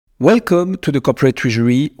Welcome to the Corporate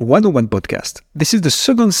Treasury 101 podcast. This is the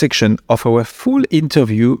second section of our full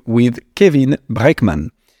interview with Kevin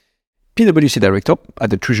Braeckman, PwC Director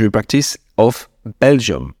at the Treasury Practice of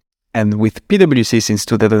Belgium. And with PwC since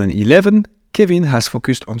 2011, Kevin has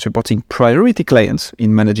focused on supporting priority clients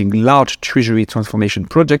in managing large treasury transformation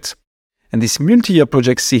projects. And these multi-year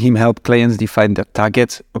projects see him help clients define their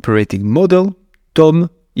target operating model,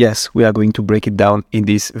 TOM. Yes, we are going to break it down in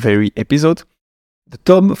this very episode. The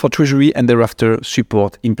TOM for Treasury and thereafter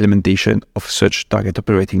support implementation of such target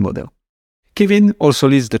operating model. Kevin also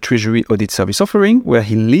leads the Treasury Audit Service offering, where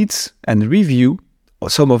he leads and reviews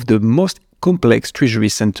some of the most complex Treasury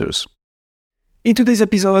centers. In today's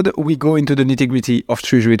episode, we go into the nitty-gritty of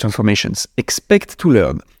Treasury transformations. Expect to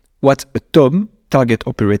learn what a TOM, target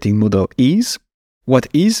operating model, is, what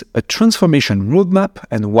is a transformation roadmap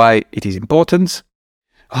and why it is important,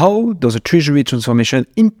 how does a treasury transformation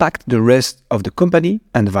impact the rest of the company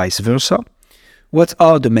and vice versa? What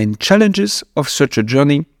are the main challenges of such a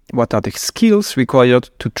journey? What are the skills required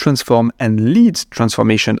to transform and lead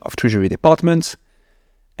transformation of treasury departments?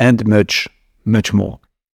 And much, much more.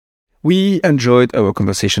 We enjoyed our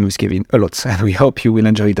conversation with Kevin a lot, and we hope you will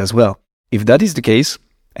enjoy it as well. If that is the case,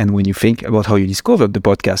 and when you think about how you discovered the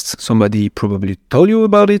podcast, somebody probably told you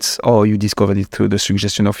about it, or you discovered it through the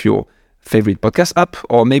suggestion of your favorite podcast app,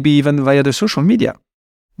 or maybe even via the social media.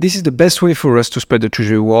 This is the best way for us to spread the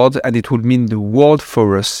Treasury word, and it would mean the world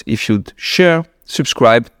for us if you'd share,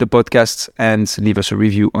 subscribe the podcast, and leave us a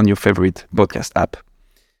review on your favorite podcast app.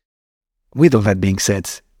 With all that being said,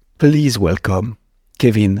 please welcome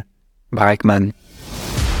Kevin Braeckman.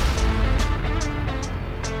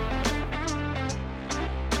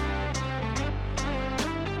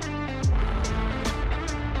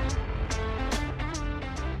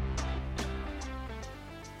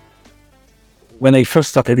 When I first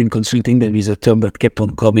started in consulting, there is a term that kept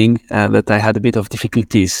on coming that I had a bit of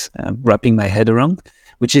difficulties wrapping my head around,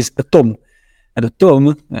 which is a TOM. And a TOM,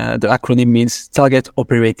 the acronym means Target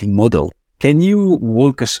Operating Model. Can you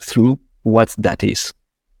walk us through what that is?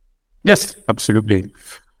 Yes, absolutely.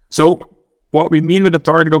 So what we mean with the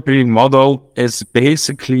Target Operating Model is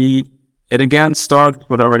basically, it again starts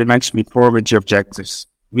what I already mentioned before with your objectives,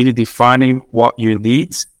 really defining what you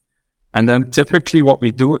need. And then typically what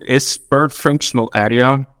we do is per functional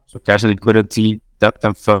area, so cash and liquidity, debt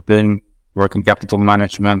and funding, working capital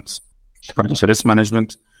management, financial risk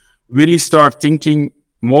management, really start thinking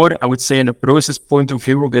more, I would say, in a process point of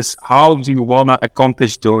view, is how do you want to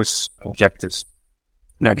accomplish those objectives?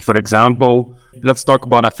 Like, for example, let's talk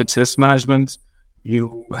about FX risk management.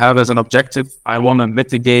 You have as an objective, I want to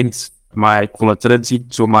mitigate my volatility,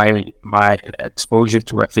 so my exposure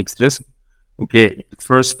to FX risk. Okay, the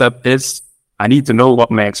first step is I need to know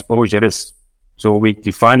what my exposure is. So we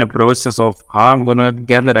define a process of how I'm going to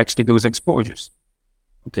gather actually those exposures.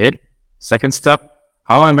 Okay, second step,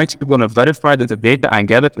 how I'm actually going to verify that the data I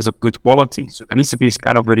gather is of good quality. So there needs to be this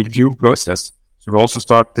kind of a review process. So we also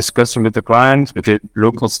start discussing with the clients, with the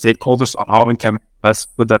local stakeholders on how we can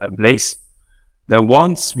best put that in place. Then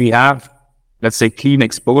once we have, let's say, clean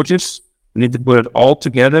exposures, we need to put it all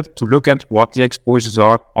together to look at what the exposures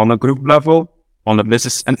are on a group level, on a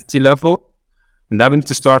business entity level. And then we need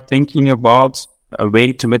to start thinking about a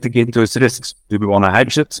way to mitigate those risks. Do we want to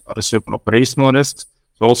hedge it? Are there certain operational risks?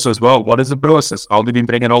 So also as well, what is the process? How do we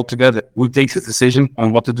bring it all together? Who takes the decision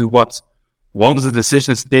on what to do what? Once the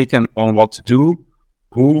decision is taken on what to do,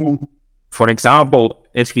 who, for example,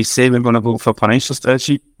 if we say we're going to go for financial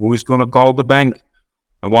strategy, who is going to call the bank?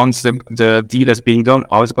 And once the deal is being done,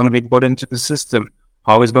 how is it going to be put into the system?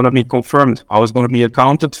 How is it going to be confirmed? How is it going to be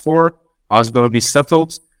accounted for? How is it going to be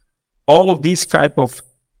settled? All of these type of,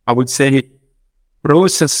 I would say,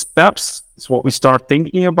 process steps is what we start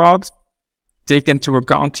thinking about, take into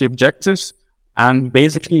account the objectives, and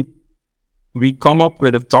basically we come up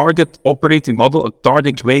with a target operating model, a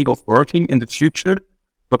target way of working in the future.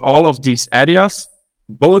 But all of these areas,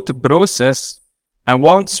 both the process, and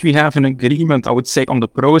once we have an agreement, I would say, on the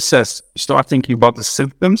process, we start thinking about the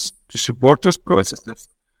systems to support those processes.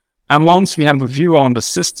 And once we have a view on the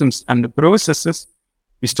systems and the processes,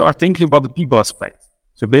 we start thinking about the people aspect.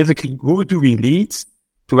 So basically, who do we need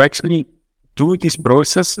to actually do these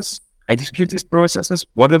processes, execute these processes?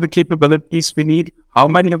 What are the capabilities we need? How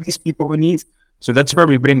many of these people we need? So that's where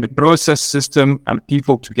we bring the process, system, and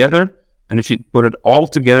people together. And if you put it all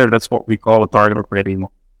together, that's what we call a target operating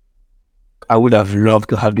model. I would have loved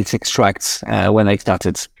to have these extracts when I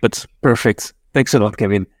started, but perfect. Thanks a lot,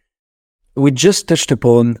 Kevin. We just touched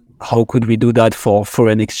upon how could we do that for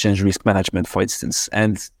foreign exchange risk management, for instance.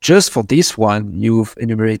 And just for this one, you've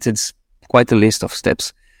enumerated quite a list of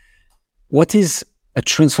steps. What is a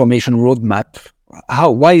transformation roadmap?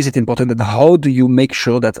 Why is it important, and how do you make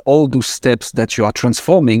sure that all those steps that you are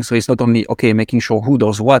transforming, so it's not only, okay, making sure who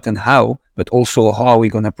does what and how, but also how are we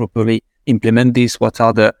going to properly implement this? What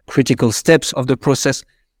are the critical steps of the process?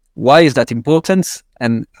 Why is that important?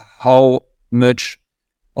 And how much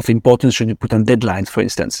of importance should you put on deadlines, for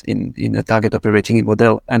instance, in a target operating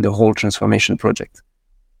model and the whole transformation project?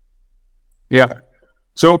 Yeah.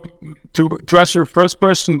 So to answer your first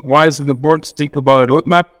question, why is it important to think about a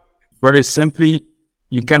roadmap? Very simply,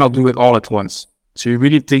 you cannot do it all at once. So you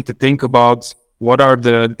really need to think about what are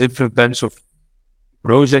the different types of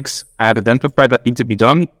projects identified that need to be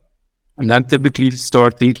done. And then typically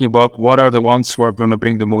start thinking about what are the ones who are going to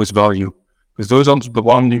bring the most value. Because those are the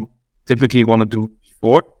ones you typically want to do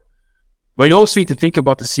before. But you also need to think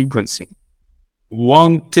about the sequencing.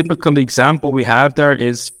 One typical example we have there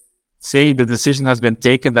is, say the decision has been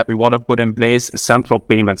taken that we want to put in place a central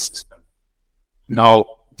payment system. Now,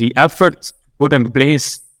 the effort to put in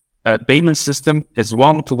place a payment system is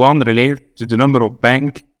one-to-one related to the number of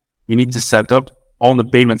banks you need to set up on the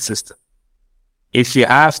payment system. If you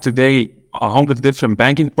have today 100 different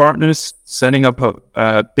banking partners, setting up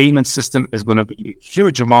a payment system is going to be a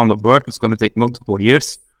huge amount of work. It's going to take multiple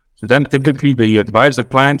years. So then typically we advise the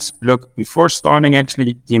clients, look, before starting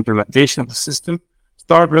actually the implementation of the system,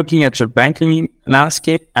 start looking at your banking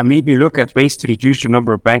landscape and maybe look at ways to reduce your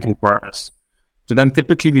number of banking partners. So then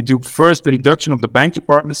typically we do first the reduction of the banking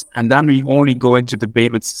partners, and then we only go into the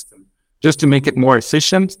payment system just to make it more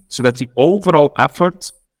efficient so that the overall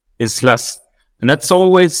effort is less. And that's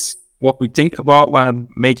always what we think about when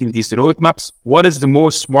making these roadmaps. What is the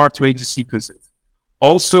most smart way to sequence it?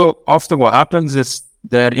 Also, often what happens is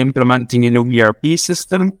they're implementing a new ERP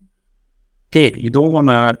system. Okay, you don't want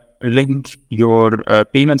to link your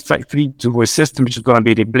payment factory to a system which is going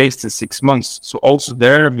to be replaced in 6 months. So also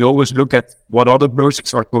there, we always look at what other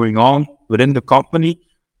projects are going on within the company.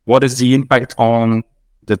 What is the impact on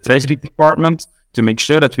the Treasury department to make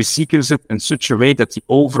sure that we sequence it in such a way that the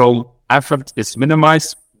overall effort is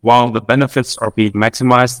minimized while the benefits are being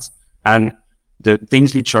maximized and the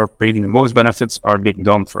things which are bringing the most benefits are being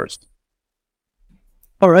done first.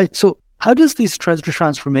 All right. So how does these Treasury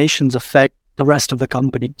transformations affect the rest of the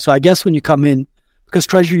company? So I guess when you come in, because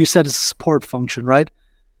Treasury, you said, is a support function, right?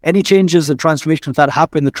 Any changes and transformations that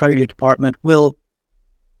happen in the Treasury department will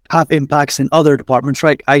have impacts in other departments,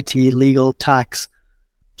 right? IT, legal, tax.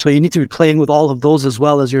 So you need to be playing with all of those as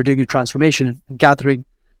well as you're doing your transformation and gathering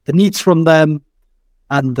the needs from them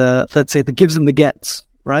and let's say the gives and the gets,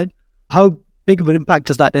 right? How big of an impact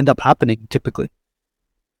does that end up happening typically?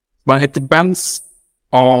 Well, it depends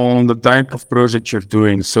on the type of project you're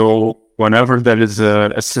doing. So whenever there is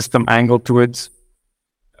a system angle to it,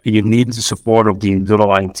 you need the support of the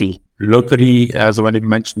internal IT. Luckily, as I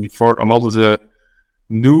mentioned before, a lot of the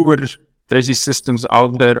newer Treasury systems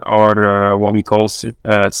out there are what we call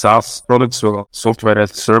SaaS products, so software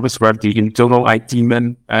as a service, where the internal IT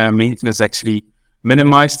maintenance is actually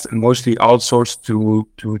minimized and mostly outsourced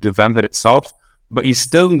to the vendor itself. But you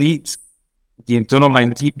still need the internal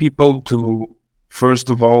IT people to, first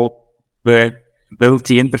of all, build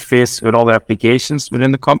the interface with all the applications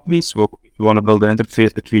within the company. So if you want to build an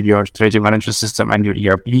interface between your treasury management system and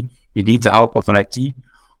your ERP, you need the help of an IT.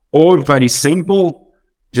 Or very simple,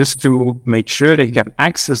 just to make sure they can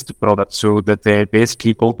access the product so that they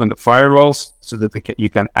basically open the firewalls so that you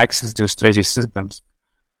can access those treasury systems.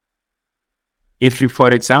 If you, for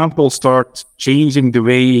example, start changing the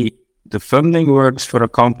way the funding works for a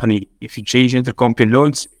company, if you change intercompany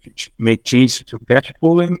loans, if you make changes to cash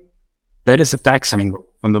pooling, that is a tax angle.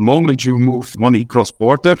 From the moment you move money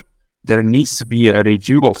cross-border, there needs to be a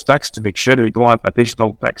review of tax to make sure that you don't have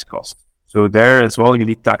additional tax costs. So there as well, you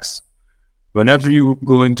need tax. Whenever you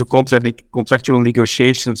go into contractual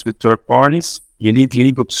negotiations with third parties, you need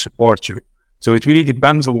legal to support you. So it really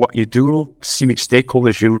depends on what you do, see which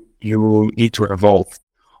stakeholders you need to involve.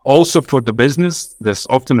 Also for the business, there's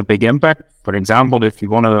often a big impact. For example, if you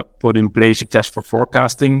want to put in place a cash for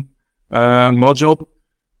forecasting module,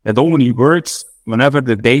 it only works whenever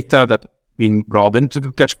the data that's being brought into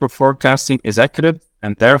the cash for forecasting is accurate.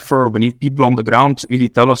 And therefore, we need people on the ground to really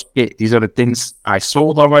tell us, okay, these are the things I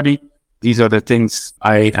sold already. These are the things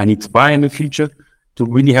I need to buy in the future to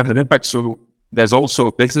really have an impact. So there's also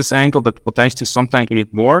a business angle that potentially sometimes you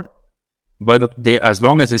need more, but as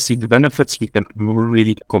long as they see the benefits, we can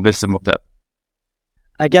really convince them of that.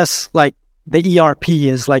 I guess like the ERP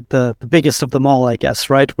is like the biggest of them all, I guess,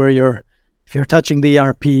 right? Where if you're touching the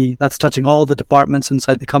ERP, that's touching all the departments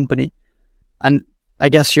inside the company. And I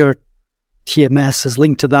guess your TMS is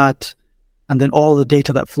linked to that and then all the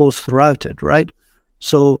data that flows throughout it, right?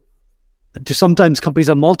 So do sometimes companies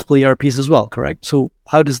have multiple ERPs as well, correct? So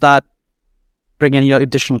how does that bring any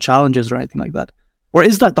additional challenges or anything like that? Or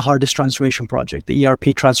is that the hardest transformation project, the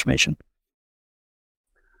ERP transformation?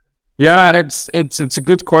 Yeah, it's a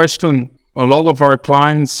good question. A lot of our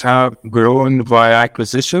clients have grown via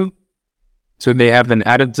acquisition. So they have then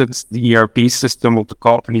added the ERP system of the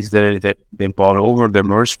companies that they bought over, they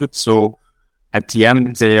merged with. So at the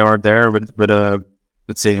end, they are there with a,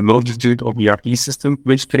 let's say, a multitude of ERP systems,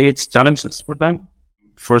 which creates challenges for them.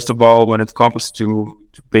 First of all, when it comes to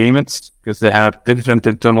payments, because they have different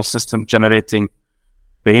internal systems generating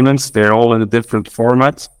payments, they're all in a different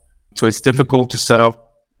format. So it's difficult to set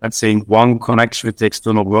up, let's say, one connection with the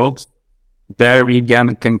external world. There we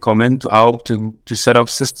again can come into how to set up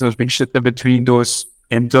systems which sit between those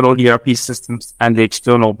internal ERP systems and the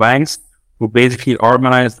external banks, who basically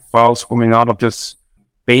harmonize the files coming out of this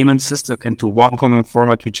payment system into one common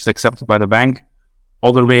format which is accepted by the bank.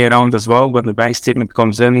 Other way around as well, when the bank statement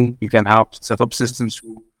comes in, you can have set up systems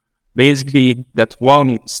who basically that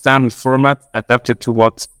one standard format adapted to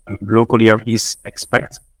what local ERPs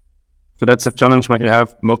expect. So that's a challenge when you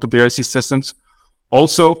have multiple ERP systems.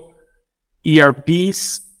 Also,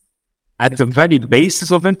 ERPs, at the very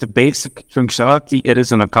basis of it, the basic functionality, it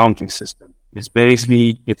is an accounting system. It's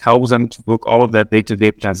basically, it helps them to book all of their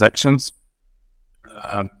day-to-day transactions.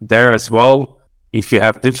 There as well, if you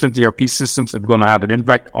have different ERP systems, it's going to have an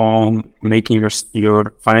impact on making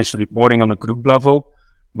your financial reporting on a group level.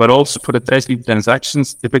 But also for the treasury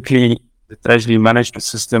transactions, typically the treasury management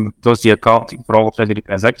system does the accounting for all treasury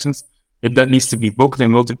transactions. If that needs to be booked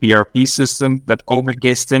in multiple ERP system, that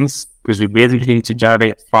complicates things because we basically need to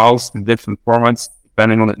generate files in different formats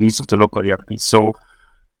depending on the needs of the local ERP. So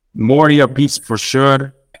more ERPs for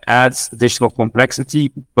sure adds additional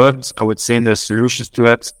complexity, but I would say there's solutions to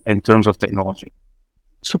it in terms of technology.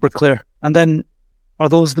 Super clear. And then are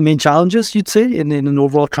those the main challenges you'd say in an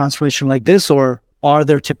overall transformation like this, or are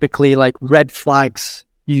there typically like red flags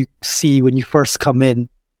you see when you first come in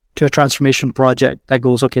to a transformation project that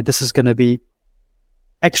goes, okay, this is going to be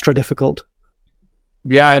extra difficult?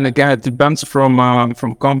 Yeah, and again, it depends from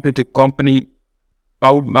company to company.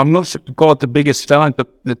 I'm not sure to call it the biggest challenge,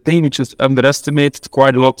 but the thing which is underestimated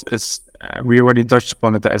quite a lot is we already touched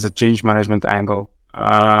upon it as a change management angle.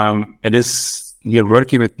 It is you're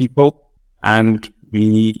working with people, and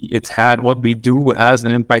what we do has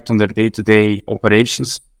an impact on their day-to-day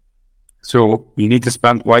operations. So you need to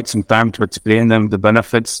spend quite some time to explain them the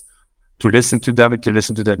benefits, to listen to them, to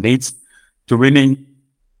listen to their needs, to really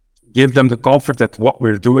give them the comfort that what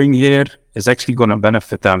we're doing here is actually going to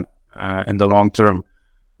benefit them in the long term.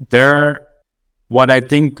 What I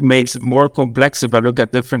think makes it more complex, if I look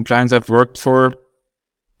at different clients I've worked for,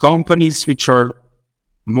 companies which are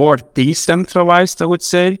more decentralized, I would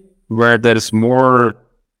say, where there's more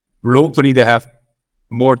locally, they have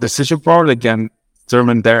more decision power, they can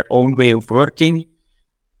determine their own way of working.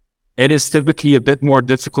 It is typically a bit more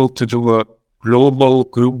difficult to do a global,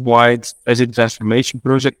 group-wide agile transformation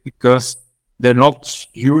project because they're not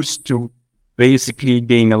used to basically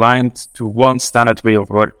being aligned to one standard way of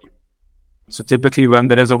working. So typically when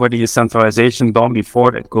there is already a centralization done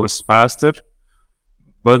before, it goes faster.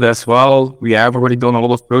 But as well, we have already done a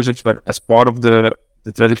lot of projects where as part of the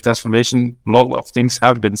Treasury transformation, a lot of things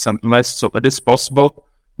have been centralized. So it is possible,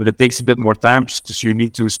 but it takes a bit more time because you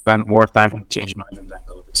need to spend more time on change management.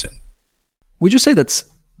 Would you say that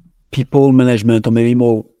people management or maybe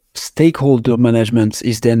more stakeholder management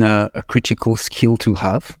is then a critical skill to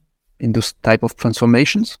have in those type of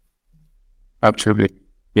transformations? Absolutely.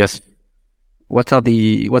 Yes. What are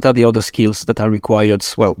the other skills that are required?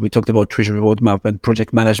 Well, we talked about treasury roadmap and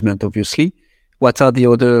project management, obviously. What are the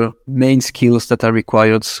other main skills that are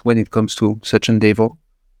required when it comes to such endeavor?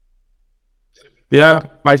 Yeah,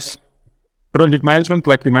 project management,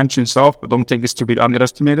 like we mentioned yourself, I don't think it's to be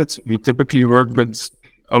underestimated. We typically work with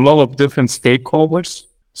a lot of different stakeholders.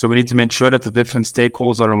 So we need to make sure that the different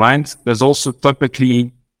stakeholders are aligned. There's also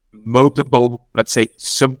typically multiple, let's say,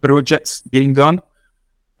 sub-projects being done.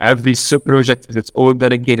 Every sub-project has its own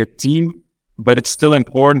dedicated team, but it's still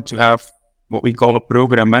important to have what we call a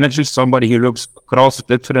program manager, somebody who looks across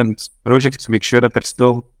different projects to make sure that they're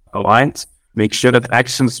still aligned, make sure that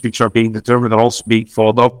actions which are being determined are also being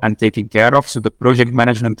followed up and taken care of. So the project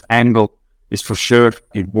management angle is for sure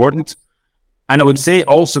important. And I would say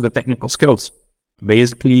also the technical skills.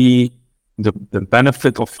 Basically, the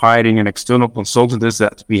benefit of hiring an external consultant is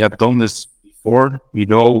that we have done this before. We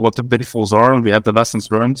know what the pitfalls are, and we have the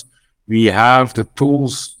lessons learned. We have the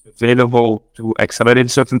tools available to accelerate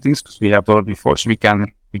certain things because we have done it before, so we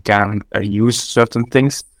can use certain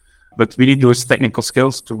things. But we need those technical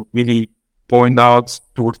skills to really point out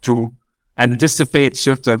to anticipate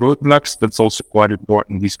certain roadblocks. That's also quite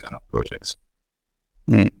important in these kind of projects.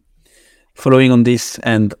 Following on this,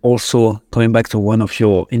 and also coming back to one of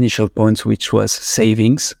your initial points, which was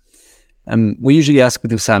savings. We usually ask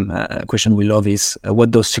with Sam, a question we love is,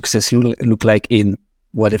 what does success look like in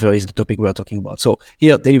whatever is the topic we're talking about? So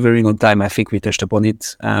here, delivering on time, I think we touched upon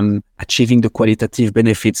it. Achieving the qualitative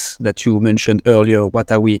benefits that you mentioned earlier,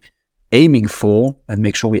 what are we aiming for, and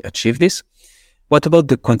make sure we achieve this? What about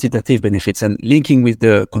the quantitative benefits, and linking with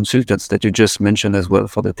the consultants that you just mentioned as well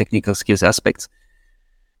for the technical skills aspects?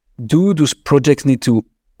 Do those projects need to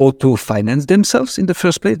auto-finance themselves in the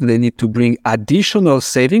first place? Do they need to bring additional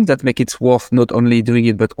savings that make it worth not only doing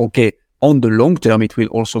it, but okay, on the long term, it will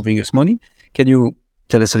also bring us money? Can you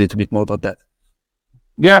tell us a little bit more about that?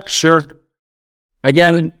 Yeah, sure.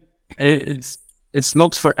 Again, it's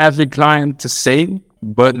not for every client to say,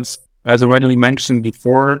 but as already mentioned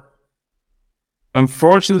before,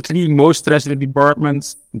 unfortunately, most treasury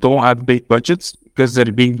departments don't have big budgets because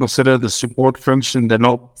they're being considered a support function. They're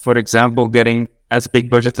not, for example, getting as big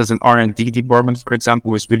budget as an R&D department, for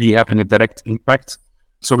example, which really having a direct impact.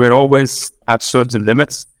 So we're always at certain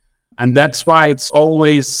limits. And that's why it's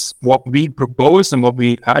always what we propose and what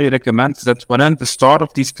we highly recommend is that when at the start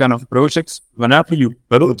of these kind of projects, whenever you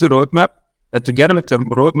build the roadmap, that together with the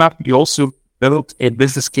roadmap, you also build a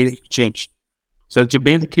business case change. So that you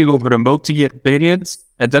basically over a multi-year period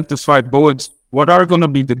identify both what are going to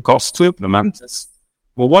be the costs to implement this,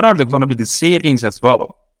 but what are going to be the savings as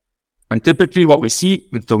well. And typically what we see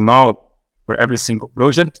until now for every single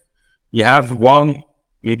project, you have 1,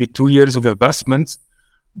 maybe 2 years of investment,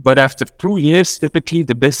 but after 2 years, typically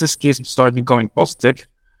the business case starts becoming positive.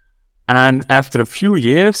 And after a few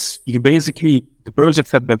years, the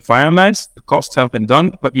projects have been finalized, the costs have been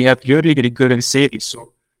done, but you have yearly recurring savings.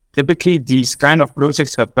 So typically, these kind of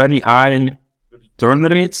projects have very high return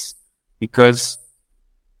rates because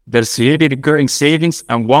there's yearly recurring savings.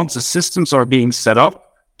 And once the systems are being set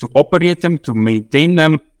up to operate them, to maintain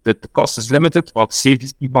them, that the cost is limited, while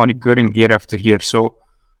savings keep on recurring year after year. So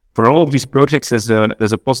for all of these projects, there's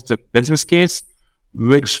a positive business case,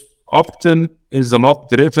 which often is a lot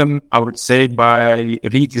driven, I would say, by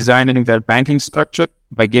redesigning their banking structure,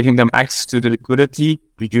 by giving them access to the liquidity,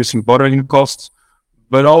 reducing borrowing costs,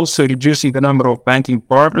 but also reducing the number of banking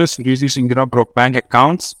partners, reducing the number of bank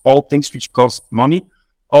accounts, all things which cost money.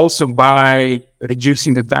 Also by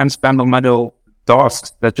reducing the time spent on manual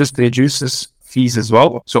tasks, that just reduces fees as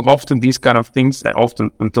well. So often these kind of things that often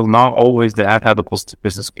until now always they have had a positive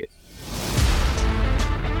business case.